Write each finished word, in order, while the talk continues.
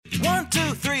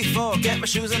3, 4, get my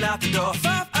shoes and out the door.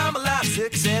 5, I'm alive.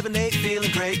 6, 7, 8,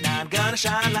 feeling great. 9, gonna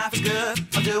shine, life is good.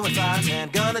 I'm doing fine. 10,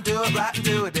 gonna do it right and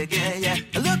do it again, yeah.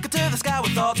 I look into the sky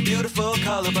with all the beautiful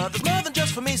color, but there's more than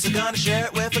just for me, so gonna share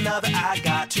it with another. I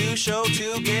got to show,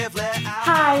 to give, let out.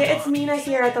 Hi, it's Mina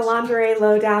here at the Lingerie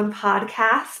Lowdown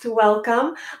podcast.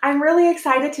 Welcome. I'm really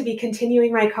excited to be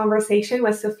continuing my conversation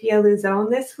with Sophia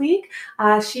Luzon this week.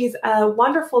 She's a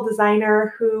wonderful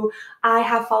designer who I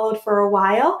have followed for a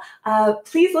while.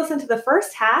 Please listen to the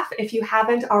first half if you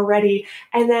haven't already,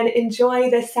 and then enjoy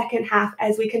the second half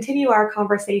as we continue our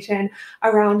conversation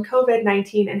around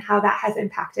COVID-19 and how that has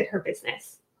impacted her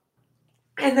business.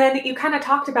 And then you kind of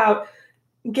talked about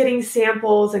getting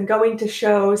samples and going to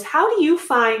shows. How do you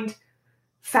find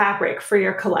fabric for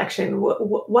your collection?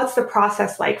 What's the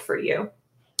process like for you?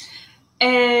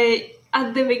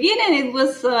 At the beginning, it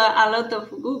was a lot of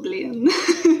Googling.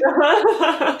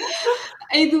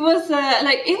 It was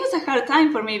a hard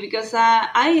time for me because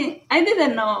I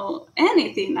didn't know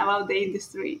anything about the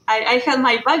industry. I had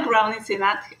my background is in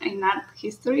art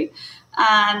history,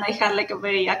 and I had like a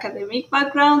very academic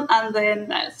background, and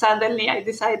then suddenly I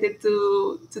decided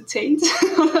to change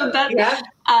all of that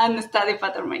and study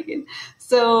pattern making.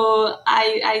 So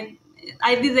I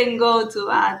didn't go to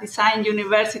a design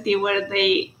university where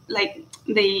they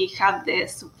have the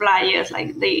suppliers,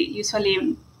 like they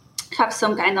usually have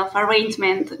some kind of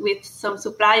arrangement with some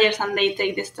suppliers and they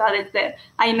take the students there.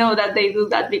 I know that they do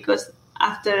that because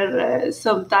after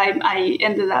some time I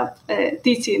ended up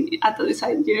teaching at a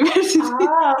design university.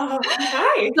 Oh,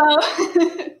 nice.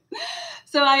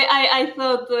 So I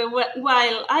thought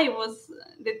while I was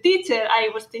the teacher, I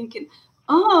was thinking,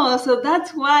 oh, so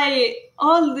that's why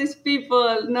all these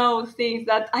people know things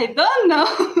that I don't know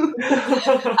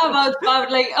about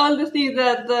fabric, like all the things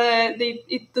that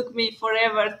it took me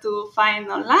forever to find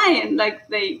online, like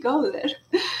they go there.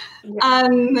 Yeah.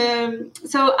 And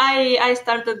so I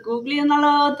started Googling a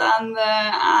lot and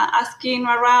asking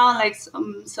around, like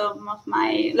some of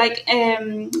my,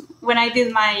 when I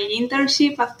did my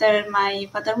internship after my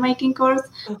pattern making course,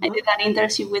 I did an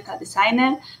internship with a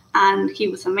designer, and he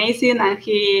was amazing, and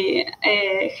he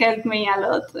helped me a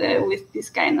lot with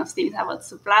this kind of things about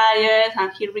suppliers,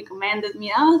 and he recommended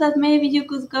me, that maybe you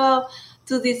could go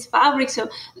to this fabric show.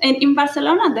 And in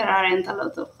Barcelona, there aren't a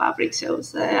lot of fabric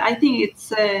shows. I think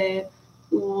it's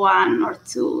 1 or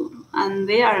 2, and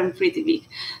they aren't pretty big.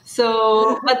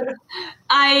 So, but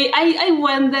I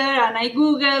went there and I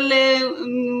Googled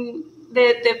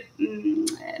the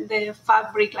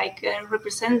fabric, like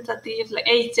representatives, like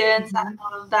agents and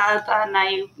all of that. And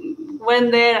I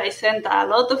went there, I sent a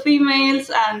lot of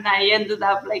emails, and I ended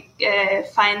up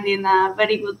finding a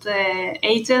very good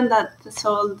agent that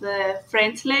sold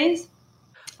French lace,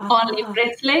 only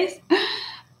French lace.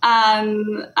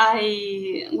 And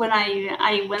when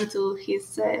I went to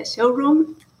his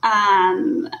showroom,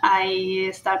 and I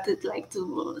started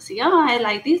to see, I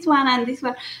like this one and this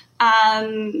one.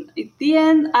 And at the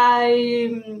end, I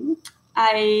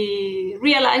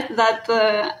realized that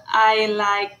I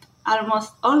liked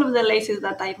almost all of the laces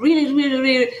that I really, really,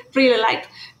 really, really liked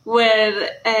were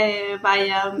by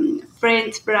a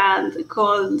French brand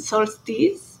called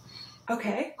Solstice.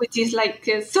 Okay. Which is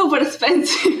super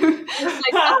expensive.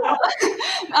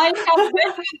 I have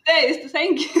better taste,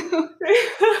 thank you.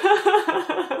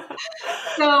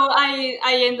 So I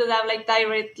ended up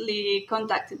directly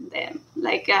contacting them.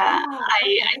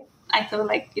 I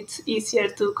thought it's easier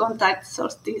to contact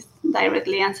Solstice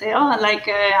directly and say,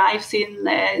 I've seen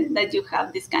that you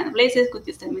have this kind of laces. Could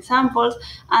you send me samples?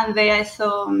 And they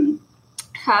also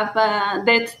have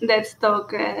dead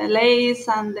stock lace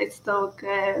and dead stock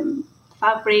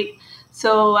fabric.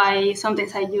 So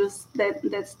sometimes I use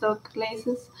dead stock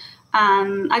laces.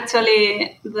 And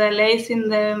actually, the lace in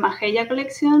the Majeya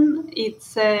collection,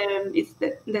 it's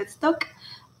dead stock.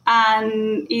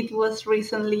 And it was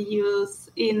recently used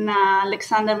in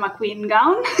Alexander McQueen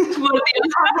gown.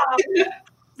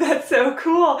 That's so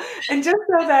cool. And just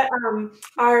so that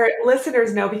our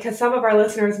listeners know, because some of our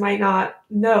listeners might not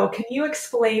know, can you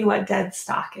explain what dead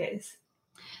stock is?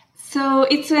 So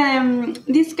it's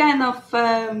this kind of,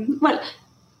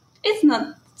 it's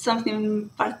not something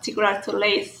particular to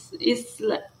lace. It's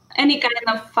any kind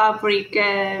of fabric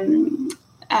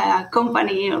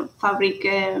company or fabric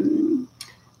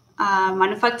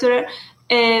manufacturer.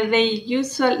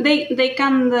 They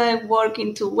can work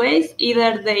in 2 ways.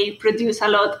 Either they produce a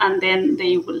lot and then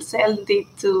they will sell it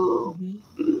to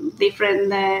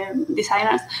different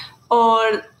designers,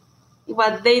 or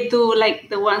what they do, like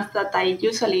the ones that I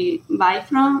usually buy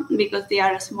from, because they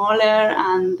are smaller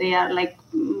and they are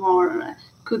more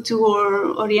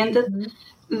couture oriented,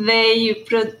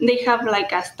 they have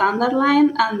like a standard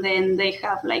line, and then they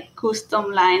have like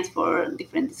custom lines for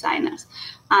different designers.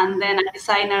 And then a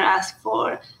designer asks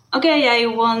for, okay, I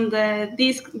want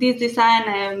this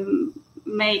design,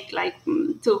 make like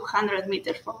 200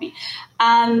 meters for me,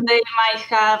 and they might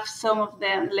have some of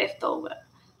them left over,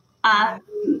 and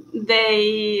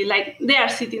they are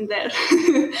sitting there,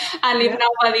 and if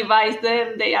nobody buys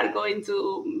them, they are going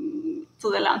to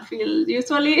the landfill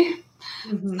usually.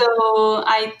 Mm-hmm. So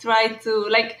I try to,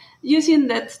 like, using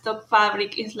that stock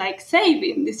fabric is like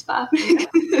saving this fabric.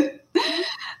 Yeah.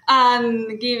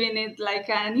 And giving it like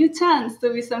a new chance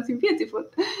to be something beautiful.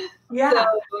 Yeah.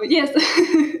 So, yes.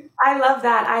 I love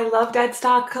that. I love dead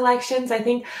stock collections. I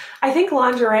think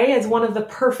lingerie is one of the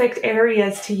perfect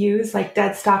areas to use like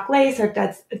dead stock lace or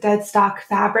dead stock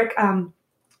fabric,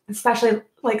 especially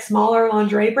like smaller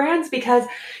lingerie brands, because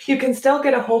you can still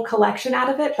get a whole collection out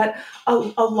of it. But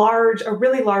a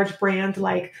really large brand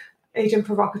like Agent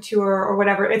Provocateur or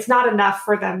whatever, it's not enough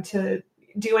for them to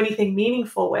do anything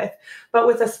meaningful with. But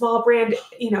with a small brand,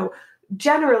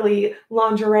 generally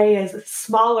lingerie is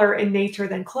smaller in nature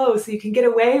than clothes, so you can get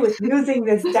away with using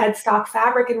this dead stock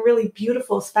fabric in really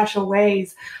beautiful, special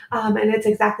ways. And it's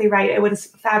exactly right. It was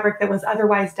fabric that was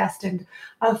otherwise destined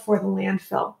for the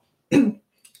landfill.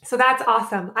 So that's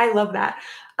awesome. I love that.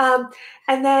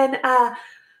 And then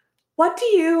what do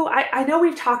you, I know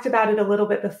we've talked about it a little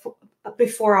bit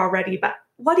before already, but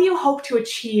what do you hope to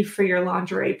achieve for your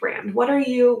lingerie brand? What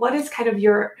is kind of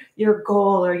your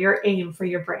goal or your aim for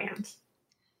your brand?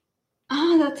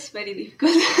 Oh, that's very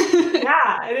difficult.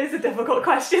 Yeah, it is a difficult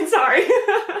question. Sorry.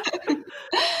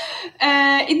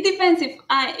 It depends if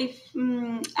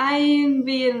I'm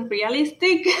being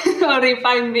realistic or if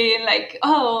I'm being like,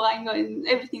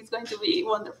 everything's going to be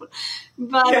wonderful.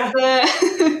 But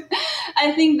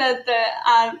I think that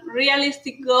a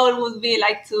realistic goal would be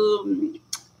like to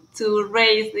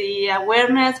raise the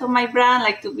awareness of my brand,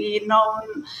 like to be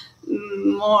known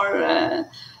more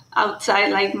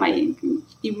outside like my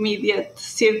immediate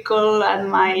circle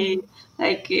and my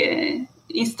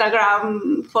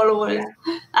Instagram followers.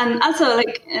 And also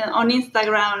like on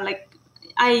Instagram, like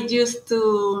I used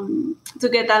to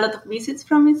get a lot of visits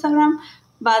from Instagram,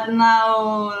 but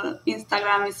now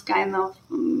Instagram is kind of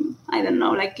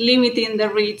like limiting the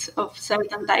reach of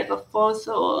certain type of posts,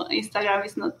 so Instagram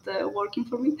is not working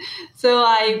for me. So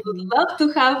I would love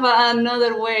to have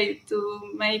another way to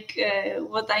make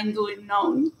what I'm doing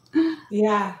known.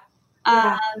 Yeah.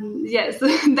 Yes,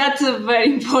 that's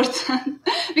very important,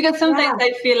 because sometimes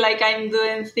I feel like I'm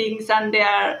doing things and they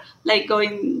are like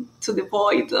going to the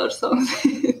void or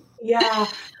something. Yeah,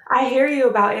 I hear you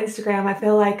about Instagram. I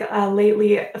feel like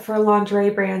lately for lingerie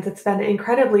brands, it's been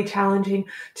incredibly challenging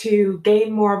to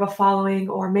gain more of a following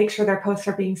or make sure their posts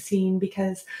are being seen,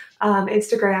 because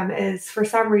Instagram is, for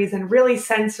some reason, really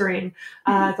censoring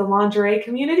the lingerie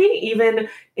community, even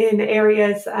in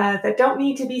areas that don't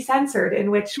need to be censored,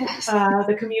 in which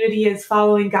the community is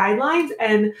following guidelines.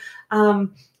 And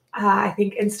I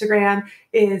think Instagram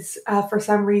is, for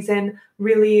some reason,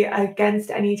 really against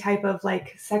any type of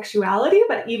like sexuality.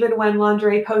 But even when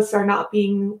lingerie posts are not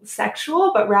being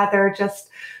sexual, but rather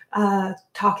just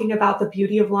talking about the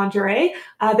beauty of lingerie,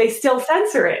 they still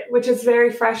censor it, which is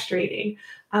very frustrating.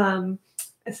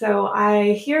 So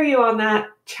I hear you on that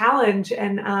challenge.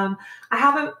 And I'm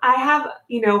on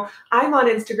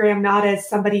Instagram not as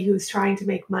somebody who's trying to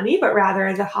make money, but rather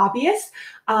as a hobbyist.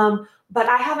 But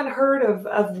I haven't heard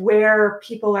of where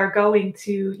people are going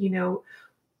to,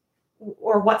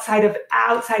 or what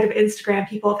outside of Instagram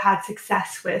people have had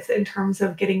success with in terms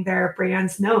of getting their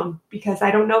brands known, because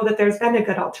I don't know that there's been a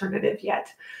good alternative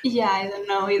yet. Yeah, I don't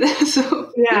know either.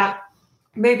 So yeah,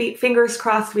 maybe fingers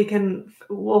crossed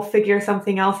we'll figure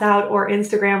something else out, or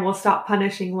Instagram will stop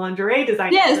punishing lingerie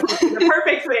designers. Yes. Which is the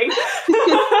perfect thing.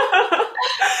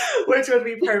 Which would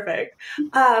be perfect.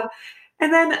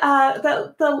 And then one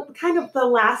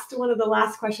of the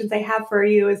last questions I have for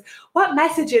you is, what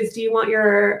messages do you want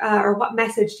what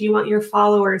message do you want your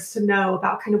followers to know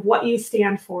about kind of what you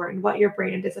stand for and what your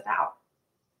brand is about?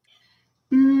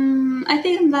 I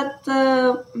think that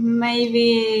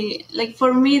maybe, like,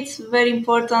 for me, it's very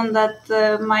important that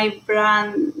my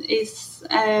brand is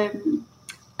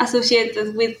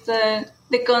associated with the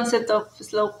concept of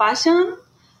slow fashion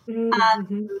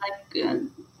and like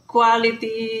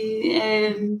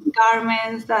quality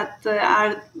garments that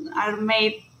are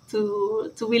made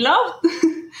to be loved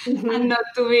and not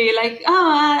to be like,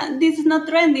 this is not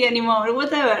trendy anymore,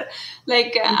 whatever.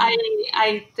 Like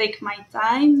I take my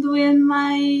time doing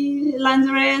my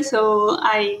lingerie, so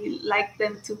I like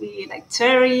them to be like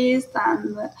cherished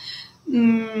and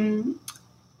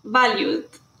valued.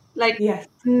 Like Yes.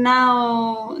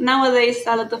 Nowadays,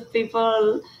 a lot of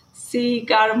people see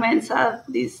garments as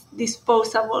this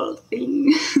disposable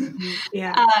thing.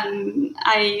 Yeah. And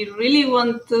I really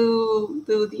want to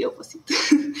do the opposite.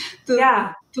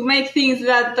 to make things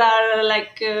that are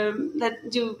like that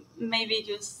you maybe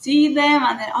you see them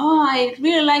and then, oh, I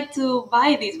really like to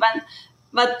buy this,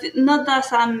 but not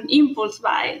as an impulse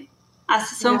buy, as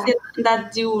something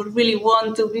that you really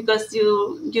want to, because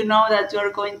you know that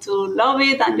you're going to love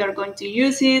it and you're going to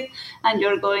use it and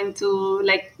you're going to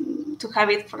like to have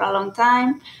it for a long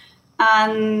time.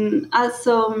 And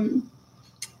also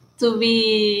to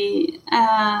be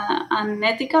an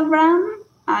ethical brand,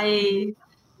 I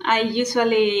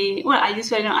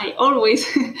always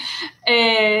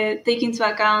take into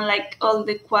account like all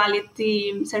the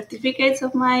quality certificates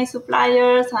of my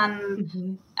suppliers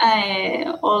and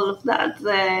all of that.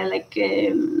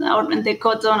 The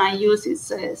cotton I use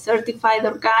is certified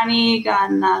organic,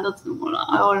 and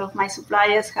all of my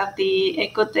suppliers have the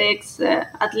Ecotex,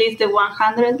 at least the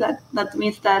 100. That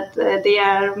means that they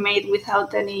are made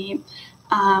without any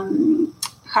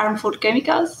harmful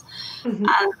chemicals.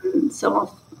 And some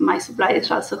of my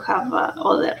suppliers also have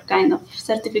other kind of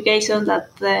certifications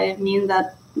that mean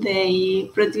that they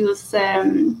produce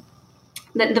the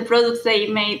products they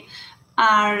made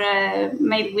are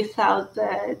made without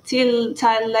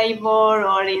child labor,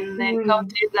 or in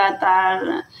countries that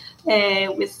are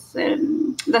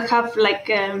that have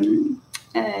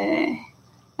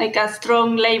like a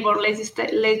strong labor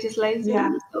legislation.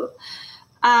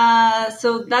 Yeah.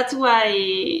 So that's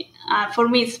why for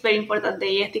me it's very important,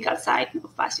 the ethical side of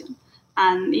fashion.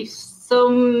 And if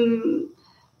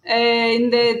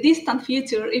in the distant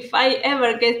future, if I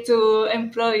ever get to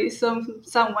employ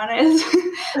someone else,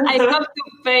 I have to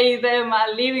pay them a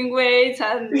living wage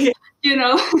and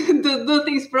do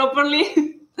things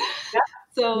properly.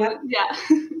 So yeah.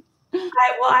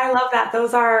 I love that.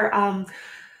 Those are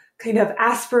kind of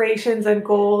aspirations and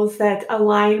goals that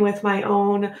align with my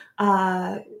own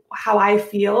how I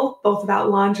feel both about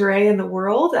lingerie and the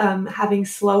world, having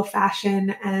slow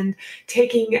fashion and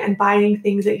taking and buying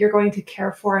things that you're going to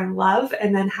care for and love,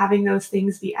 and then having those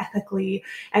things be ethically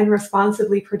and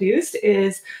responsibly produced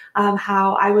is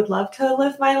how I would love to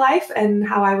live my life and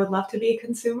how I would love to be a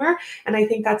consumer. And I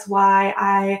think that's why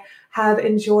I have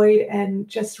enjoyed and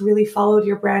just really followed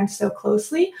your brand so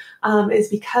closely, is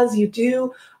because you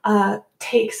do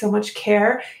take so much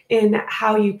care in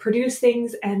how you produce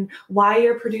things and why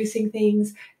you're producing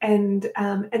things, and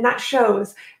that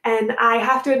shows. And I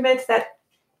have to admit that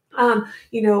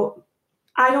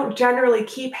I don't generally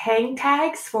keep hang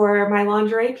tags for my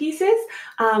lingerie pieces,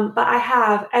 but I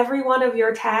have every one of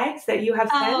your tags that you have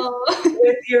sent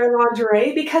with your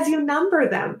lingerie, because you number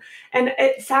them. And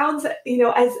it sounds,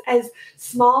 as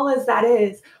small as that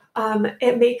is,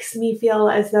 it makes me feel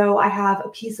as though I have a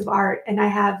piece of art, and I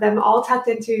have them all tucked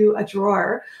into a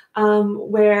drawer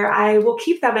where I will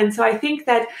keep them. And so I think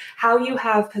that how you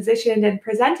have positioned and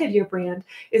presented your brand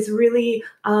is really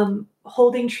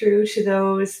holding true to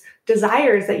those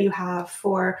desires that you have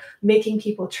for making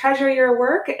people treasure your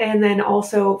work, and then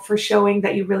also for showing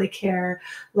that you really care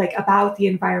about the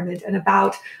environment and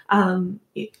about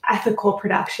ethical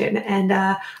production. And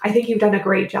I think you've done a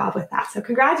great job with that. So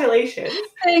congratulations.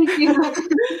 Thank you.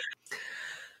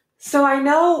 So I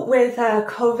know with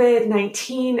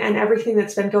COVID-19 and everything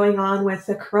that's been going on with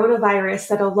the coronavirus,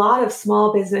 that a lot of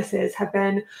small businesses have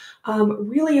been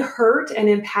really hurt and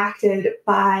impacted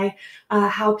by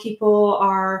how people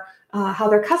are, how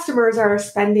their customers are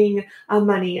spending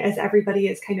money, as everybody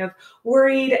is kind of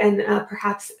worried and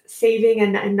perhaps saving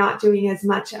and not doing as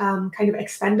much kind of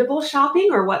expendable shopping,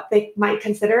 or what they might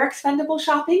consider expendable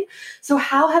shopping. So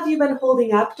how have you been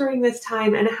holding up during this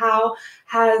time, and how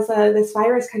has this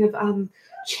virus kind of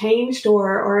changed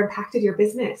or impacted your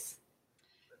business?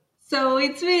 So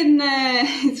it's been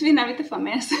a bit of a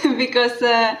mess because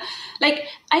I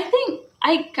think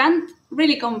I can't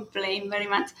really complain very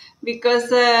much,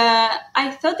 because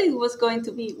I thought it was going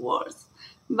to be worse,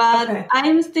 but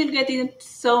I'm still getting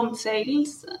some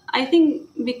sales. I think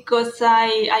because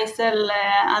I sell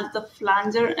a lot of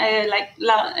lingerie,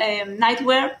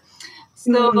 nightwear,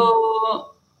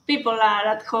 so people are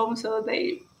at home, so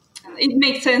it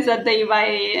makes sense that they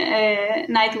buy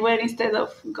nightwear instead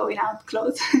of going out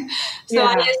clothes. So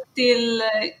I still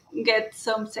get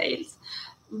some sales.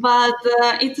 But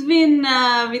it's been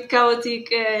a bit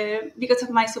chaotic because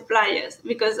of my suppliers,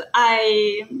 because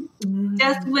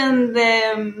just when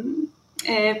the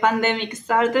pandemic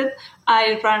started,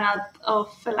 I ran out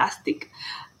of elastic.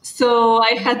 So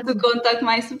I had to contact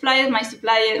my supplier.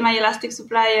 My elastic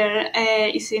supplier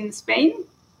is in Spain.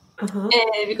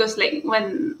 Because like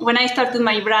when I started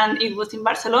my brand, it was in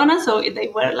Barcelona, so they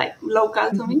were like local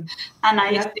to me, and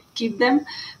I still keep them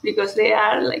because they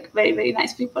are like very, very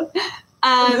nice people.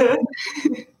 And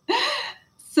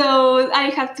so I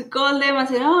have to call them and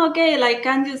say, oh, okay, like,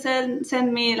 can you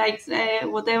send me like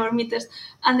whatever meters?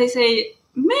 And they say,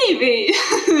 maybe.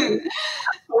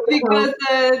 Because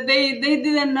they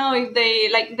didn't know if they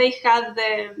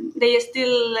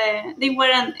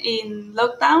weren't in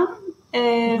lockdown.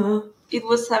 It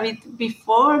was a bit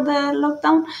before the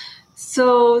lockdown,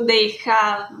 so they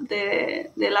have the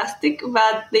elastic,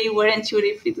 but they weren't sure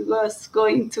if it was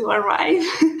going to arrive.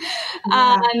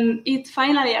 And it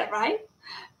finally arrived.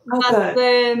 But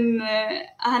then,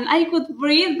 and I could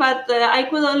breathe, but I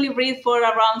could only breathe for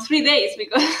around 3 days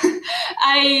because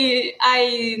I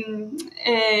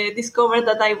discovered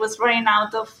that I was running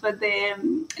out of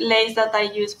the lace that I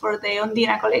use for the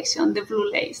Ondina collection, the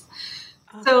blue lace.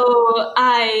 So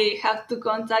I have to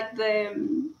contact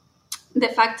the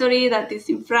factory that is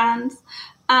in France,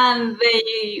 and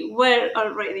they were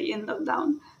already in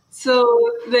lockdown. So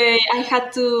I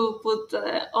had to put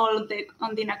all the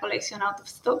Ondina collection out of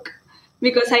stock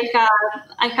because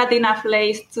I had enough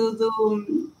lace to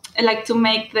do to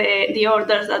make the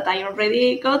orders that I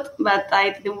already got, but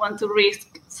I didn't want to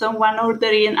risk someone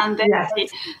ordering and then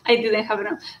I didn't have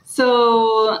enough.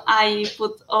 So I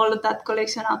put all of that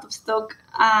collection out of stock,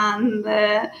 and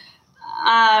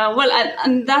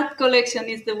and that collection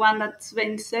is the one that's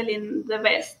been selling the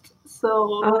best.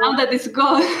 So now that it's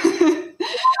gone,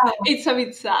 it's a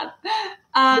bit sad.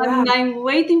 And I'm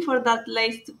waiting for that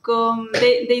lace to come.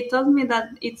 They told me that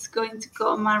it's going to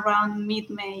come around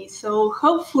mid-May. So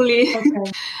hopefully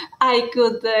I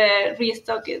could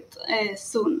restock it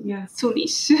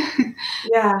soonish.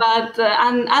 But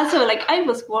and also like I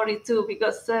was worried too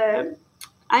because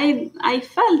I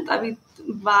felt a bit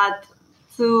bad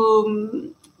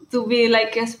to be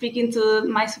like speaking to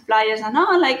my suppliers and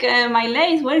my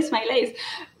lace, where is my lace?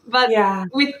 But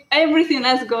with everything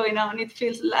else going on, it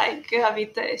feels like a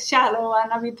bit shallow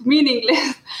and a bit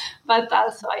meaningless. But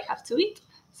also I have to eat,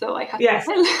 so I have to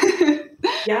sell.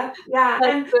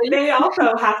 And they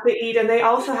also have to eat and they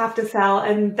also have to sell,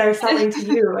 and they're selling to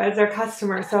you as their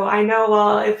customer. So I know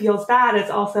while it feels bad,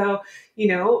 it's also,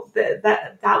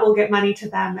 that will get money to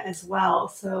them as well.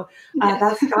 So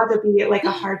that's got to be like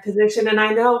a hard position. And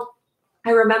I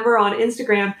remember on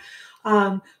Instagram,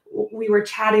 we were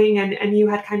chatting and you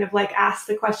had kind of like asked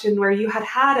the question where you had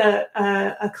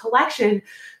a collection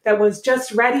that was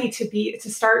just ready to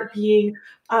start being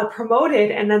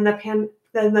promoted, and then the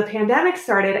pandemic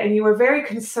started, and you were very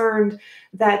concerned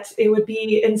that it would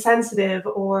be insensitive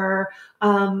or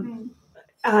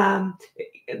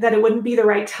that it wouldn't be the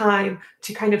right time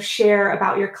to kind of share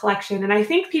about your collection. And I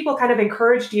think people kind of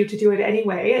encouraged you to do it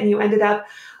anyway, and you ended up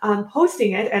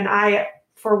posting it. And I,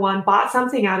 for one, bought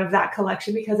something out of that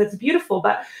collection because it's beautiful.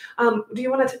 But do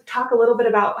you want to talk a little bit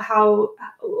about how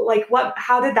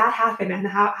did that happen and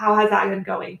how has that been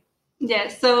going?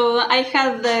 Yes, so I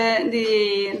have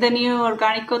the new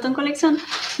organic cotton collection,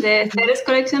 the Ceres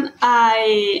collection.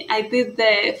 I did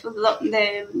the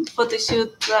photo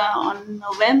shoot on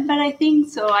November, I think.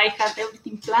 So I had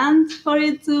everything planned for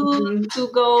it to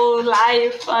go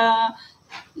live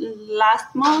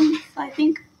last month, I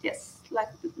think. Yes,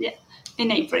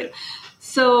 in April.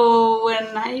 So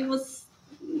when I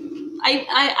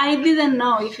didn't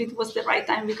know if it was the right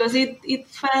time because it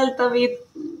felt a bit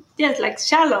like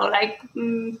shallow, like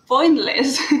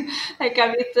pointless, like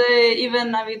a bit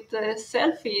even a bit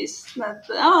selfish. That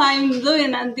I'm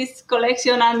doing this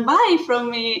collection and buy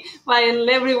from me while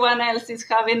everyone else is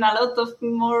having a lot of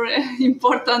more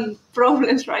important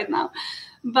problems right now.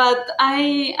 But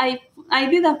I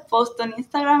did a post on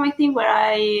Instagram, I think, where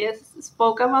I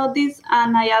spoke about this,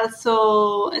 and I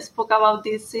also spoke about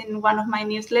this in one of my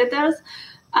newsletters.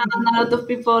 And a lot of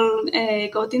people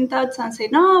got in touch and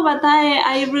said, no, but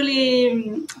I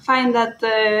really find that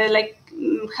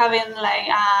having like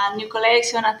a new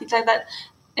collection and things like that,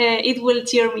 it will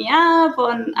cheer me up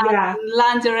and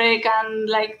lingerie can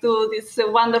like do these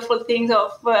wonderful things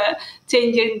of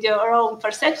changing your own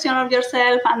perception of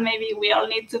yourself, and maybe we all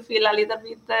need to feel a little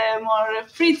bit more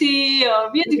pretty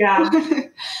or beautiful.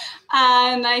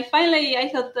 And I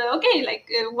thought,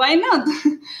 why not?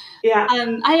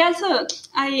 And I also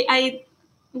I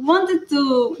wanted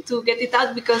to get it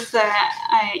out because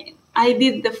I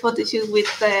did the photo shoot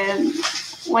with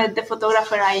the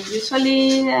photographer I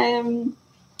usually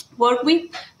work with,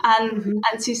 and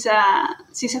she's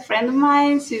a friend of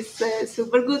mine. She's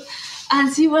super good,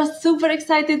 and she was super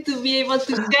excited to be able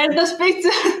to share those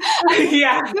pictures.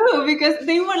 Too, because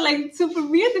they were like super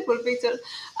beautiful pictures,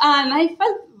 and I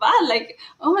felt bad, like,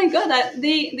 oh my god,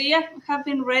 they have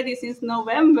been ready since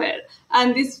November,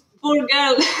 and this poor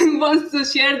girl wants to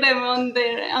share them on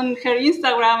her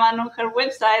Instagram and on her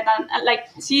website, and like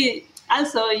she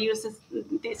also uses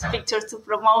these pictures to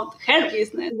promote her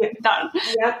business.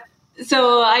 Yep.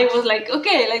 So I was like,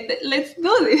 okay, like let's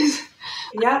do this.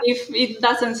 Yeah. If it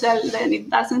doesn't sell, then it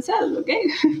doesn't sell. Okay.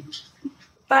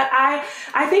 But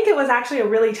I think it was actually a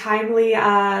really timely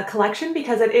collection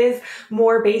because it is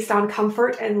more based on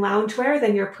comfort and loungewear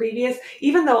than your previous.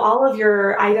 Even though all of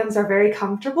your items are very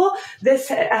comfortable, this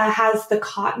has the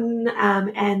cotton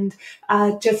and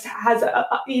just has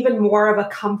even more of a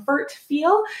comfort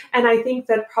feel. And I think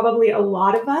that probably a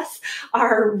lot of us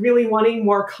are really wanting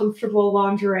more comfortable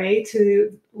lingerie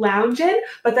to lounge in,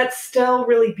 but that's still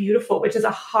really beautiful, which is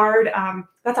a hard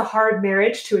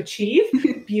marriage to achieve,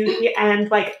 beauty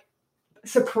and like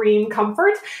supreme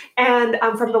comfort. And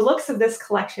from the looks of this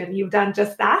collection, you've done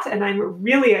just that. And I'm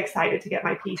really excited to get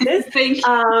my pieces. Thank you.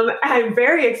 I'm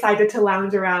very excited to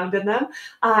lounge around in them.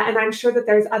 And I'm sure that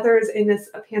there's others in this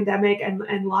pandemic and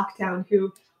lockdown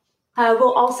who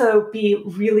will also be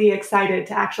really excited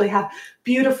to actually have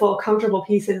beautiful, comfortable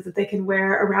pieces that they can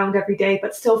wear around every day,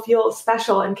 but still feel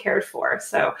special and cared for.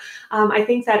 So I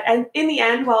think that, and in the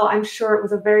end, while I'm sure it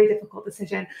was a very difficult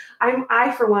decision,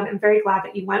 I for one, am very glad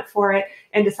that you went for it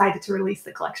and decided to release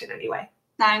the collection anyway.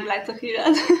 I'm glad to hear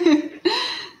that.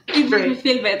 It makes me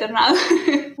feel better now.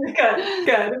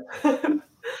 Good.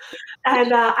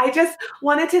 And I just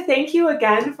wanted to thank you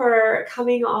again for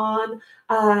coming on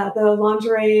the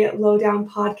Lingerie Lowdown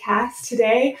podcast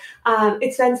today.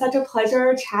 It's been such a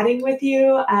pleasure chatting with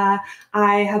you. I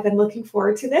have been looking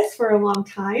forward to this for a long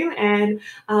time, and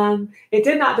it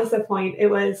did not disappoint. It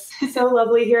was so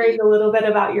lovely hearing a little bit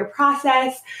about your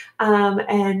process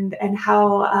and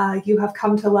how you have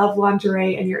come to love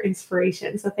lingerie and your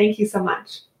inspiration. So thank you so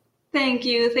much. Thank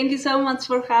you. Thank you so much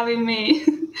for having me.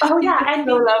 Oh, yeah. And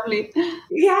so lovely.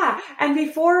 Yeah. And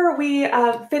before we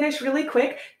finish really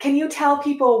quick, can you tell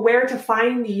people where to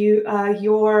find you,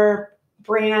 your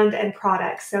brand and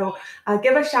products? So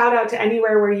give a shout out to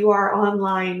anywhere where you are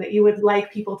online that you would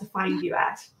like people to find you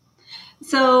at.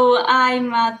 So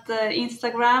I'm at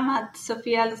Instagram at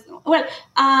Sofia. Well,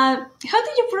 how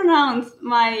do you pronounce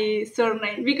my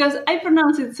surname? Because I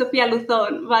pronounce it Sofia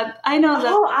Luzon, but I know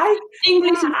that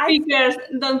English speakers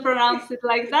don't pronounce it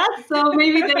like that. So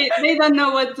maybe they don't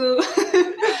know what to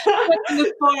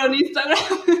look for on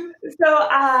Instagram. So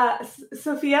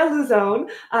Sofia Luzon,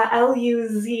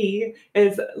 L-U-Z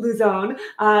is Luzon,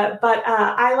 but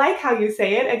I like how you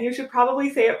say it, and you should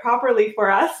probably say it properly for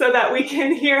us so that we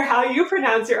can hear how you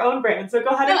pronounce your own brand. So go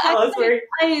ahead and tell us where.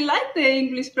 I like the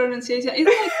English pronunciation. It's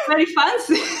like very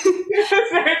fancy.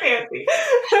 It's very fancy.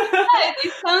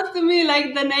 It sounds to me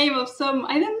like the name of some,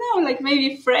 I don't know, like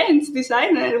maybe French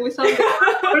designer with all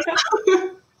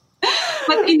the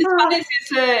But in Spanish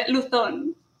it's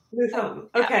Luzon. Luzon.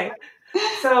 Okay.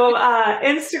 So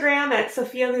Instagram at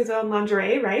Sofia Luzon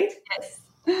Lingerie, right? Yes.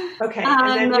 Okay.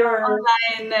 And then your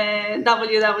online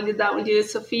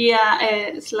www.sofia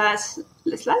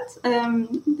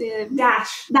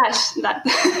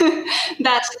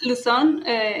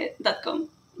 /Luzon.com.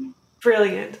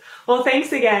 Brilliant. Well,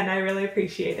 thanks again. I really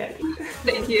appreciate it.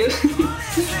 Thank you.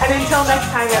 And until next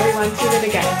time, everyone, tune in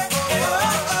again.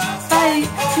 Bye.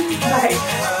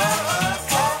 Bye.